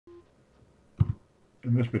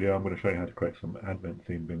In this video I'm going to show you how to create some Advent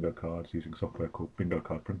themed bingo cards using software called Bingo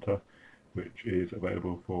Card Printer, which is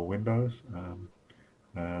available for Windows,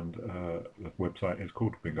 and the website is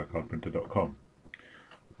called bingocardprinter.com.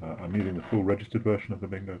 I'm using the full registered version of the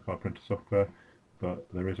Bingo Card Printer software, but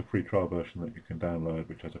there is a free trial version that you can download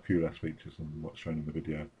which has a few less features than what's shown in the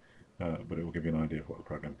video, but it will give you an idea of what the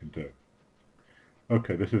program can do.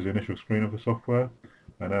 Okay, this is the initial screen of the software.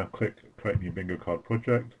 I now click Create New Bingo Card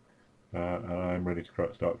Project, and I'm ready to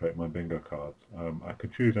start creating my bingo cards. I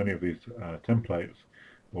could choose any of these templates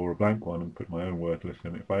or a blank one and put my own word list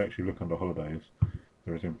in. If I actually look under holidays,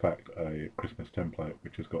 there is in fact a Christmas template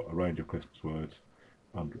which has got a range of Christmas words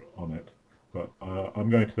on it. But I'm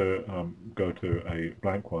going to go to a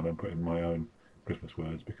blank one and put in my own Christmas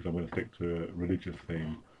words because I'm going to stick to a religious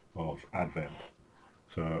theme of Advent.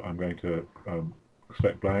 So I'm going to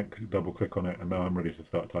select blank, double click on it, and now I'm ready to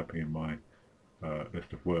start typing in my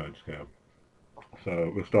list of words here.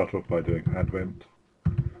 So we'll start off by doing Advent,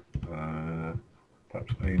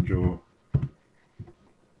 perhaps angel,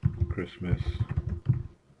 Christmas,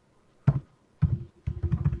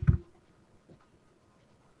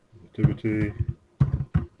 nativity,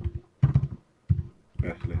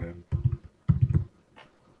 Bethlehem,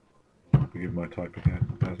 begin my typing here,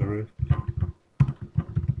 Nazareth,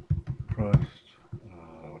 Christ,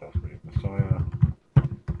 what else we need, Messiah,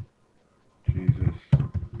 Jesus,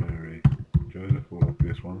 Mary, Joseph, all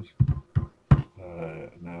obvious ones.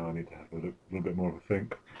 Now I need to have a little bit more of a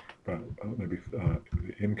think about maybe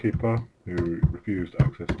the innkeeper who refused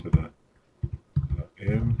access to the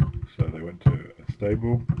inn, so they went to a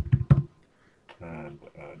stable, and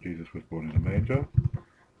Jesus was born in a manger,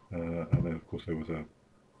 and then of course there was a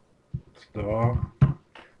star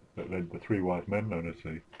that led the three wise men known as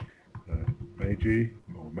the magi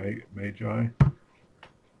or magi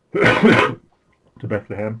to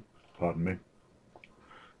Bethlehem. Pardon me.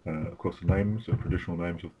 Of course, the names, the traditional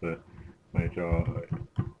names of the magi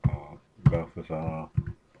are Balthazar,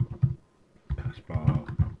 Caspar,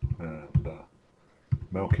 and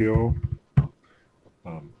Melchior.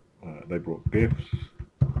 They brought gifts,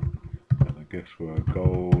 and the gifts were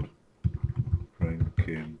gold,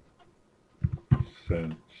 frankincense,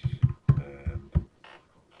 and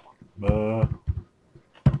myrrh,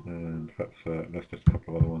 and perhaps let's just a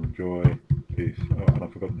couple of other ones: joy, peace. Oh, and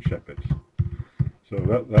I've forgotten shepherds. So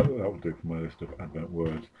that will do for my list of Advent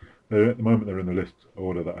words. At the moment they're in the list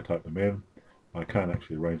order that I type them in. I can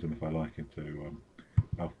actually arrange them if I like into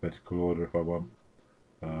alphabetical order if I want.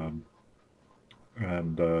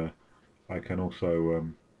 And I can also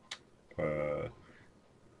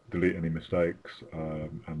delete any mistakes,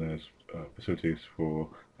 and there's facilities for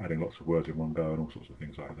adding lots of words in one go and all sorts of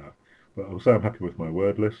things like that. But I'll say I'm happy with my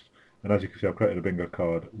word list, and as you can see I've created a bingo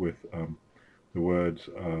card with the words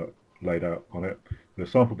laid out on it. The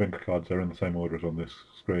sample bingo cards are in the same order as on this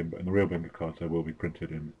screen, but in the real bingo cards they will be printed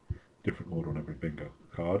in different order on every bingo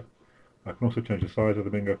card. I can also change the size of the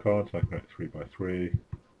bingo cards. I can create 3 by 3,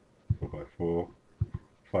 4 by 4,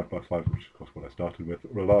 5 by 5, which is of course what I started with,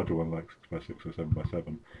 or a larger one like 6 by 6 or 7 by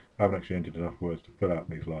 7. I haven't actually entered enough words to fill out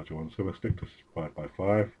these larger ones, so we'll stick to 5 by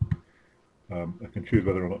 5. I can choose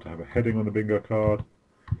whether or not to have a heading on the bingo card.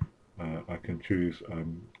 I can choose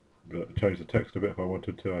change the text of it if I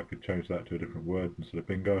wanted to. I could change that to a different word instead of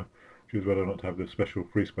bingo. Choose whether or not to have the special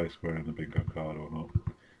free space square in the bingo card or not.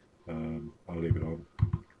 I'll leave it on.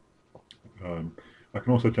 I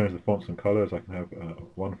can also change the fonts and colours. I can have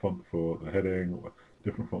one font for the heading,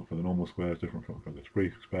 different font for the normal squares, different font for the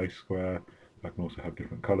free space square. I can also have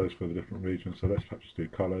different colours for the different regions. So let's perhaps do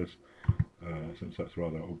colours, since that's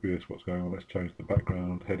rather obvious what's going on. Let's change the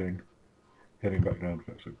background heading background,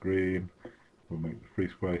 perhaps a green. We'll make the free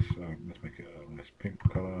space, let's make it a nice pink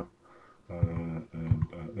colour, and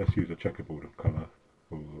let's use a checkerboard of colour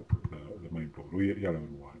for the main board, or yellow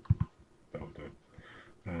and white, that'll do.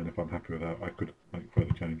 And if I'm happy with that, I could make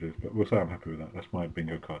further changes, but we'll say I'm happy with that. That's my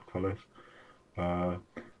bingo card colours, and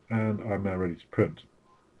I'm now ready to print.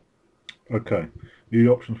 Okay, the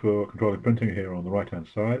options for controlling printing are here on the right hand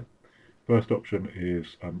side. First option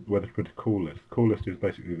is whether to print a call list. Call list is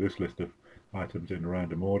basically this list of items in a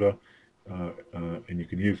random order. And you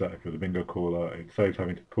can use that if you're the bingo caller. It saves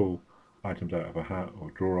having to pull items out of a hat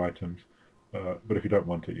or draw items, but if you don't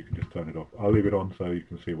want it you can just turn it off. I'll leave it on so you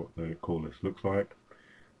can see what the call list looks like.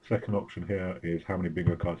 Second option here is how many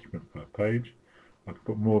bingo cards to print per page. I can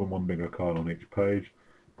put more than one bingo card on each page,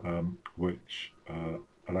 which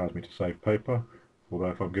allows me to save paper,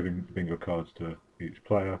 although if I'm giving bingo cards to each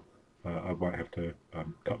player I might have to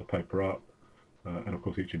cut the paper up. And of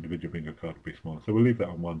course each individual bingo card will be smaller. So we'll leave that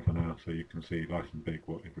on 1 for now so you can see nice and big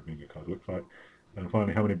what every bingo card looks like. And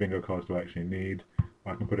finally, how many bingo cards do I actually need?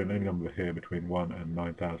 I can put in any number here between 1 and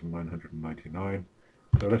 9,999.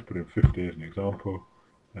 So let's put in 50 as an example,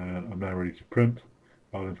 and I'm now ready to print.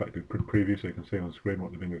 I'll in fact do print preview so you can see on the screen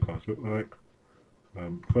what the bingo cards look like.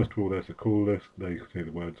 First of all, there's a call list. There you can see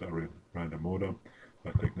the words that are in random order.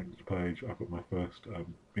 If I click next page, I put my first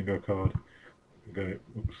bingo card. Okay,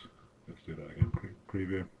 oops, let's do that again.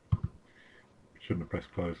 Preview. Shouldn't have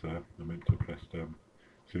pressed close there. I meant to press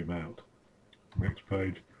zoom out. Next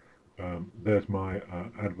page. There's my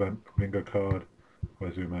Advent bingo card. If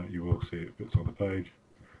I zoom out, you will see it fits on the page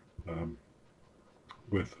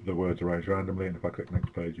with the words arranged randomly. And if I click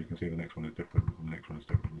next page, you can see the next one is different, and the next one is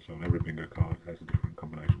different. So every bingo card has a different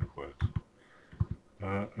combination of words.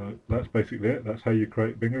 That's basically it. That's how you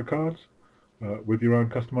create bingo cards with your own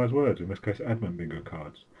customized words. In this case, Advent bingo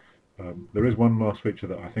cards. There is one last feature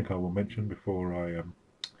that I think I will mention before I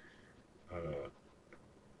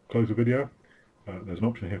close the video. There's an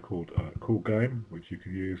option here called Call Game, which you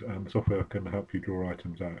can use, and the software can help you draw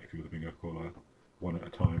items out if you're the bingo caller, one at a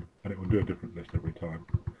time, and it will do a different list every time.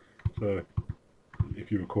 So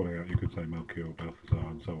if you were calling out, you could say Melchior, Balthazar,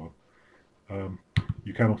 and so on.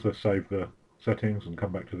 You can also save the settings and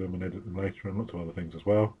come back to them and edit them later, and lots of other things as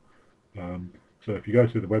well. So if you go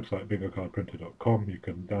to the website bingocardprinter.com, you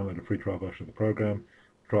can download a free trial version of the program,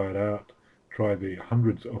 try it out, try the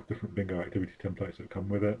hundreds of different bingo activity templates that come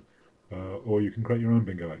with it, or you can create your own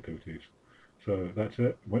bingo activities. So that's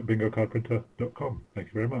it, bingocardprinter.com. Thank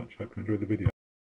you very much. Hope you enjoyed the video.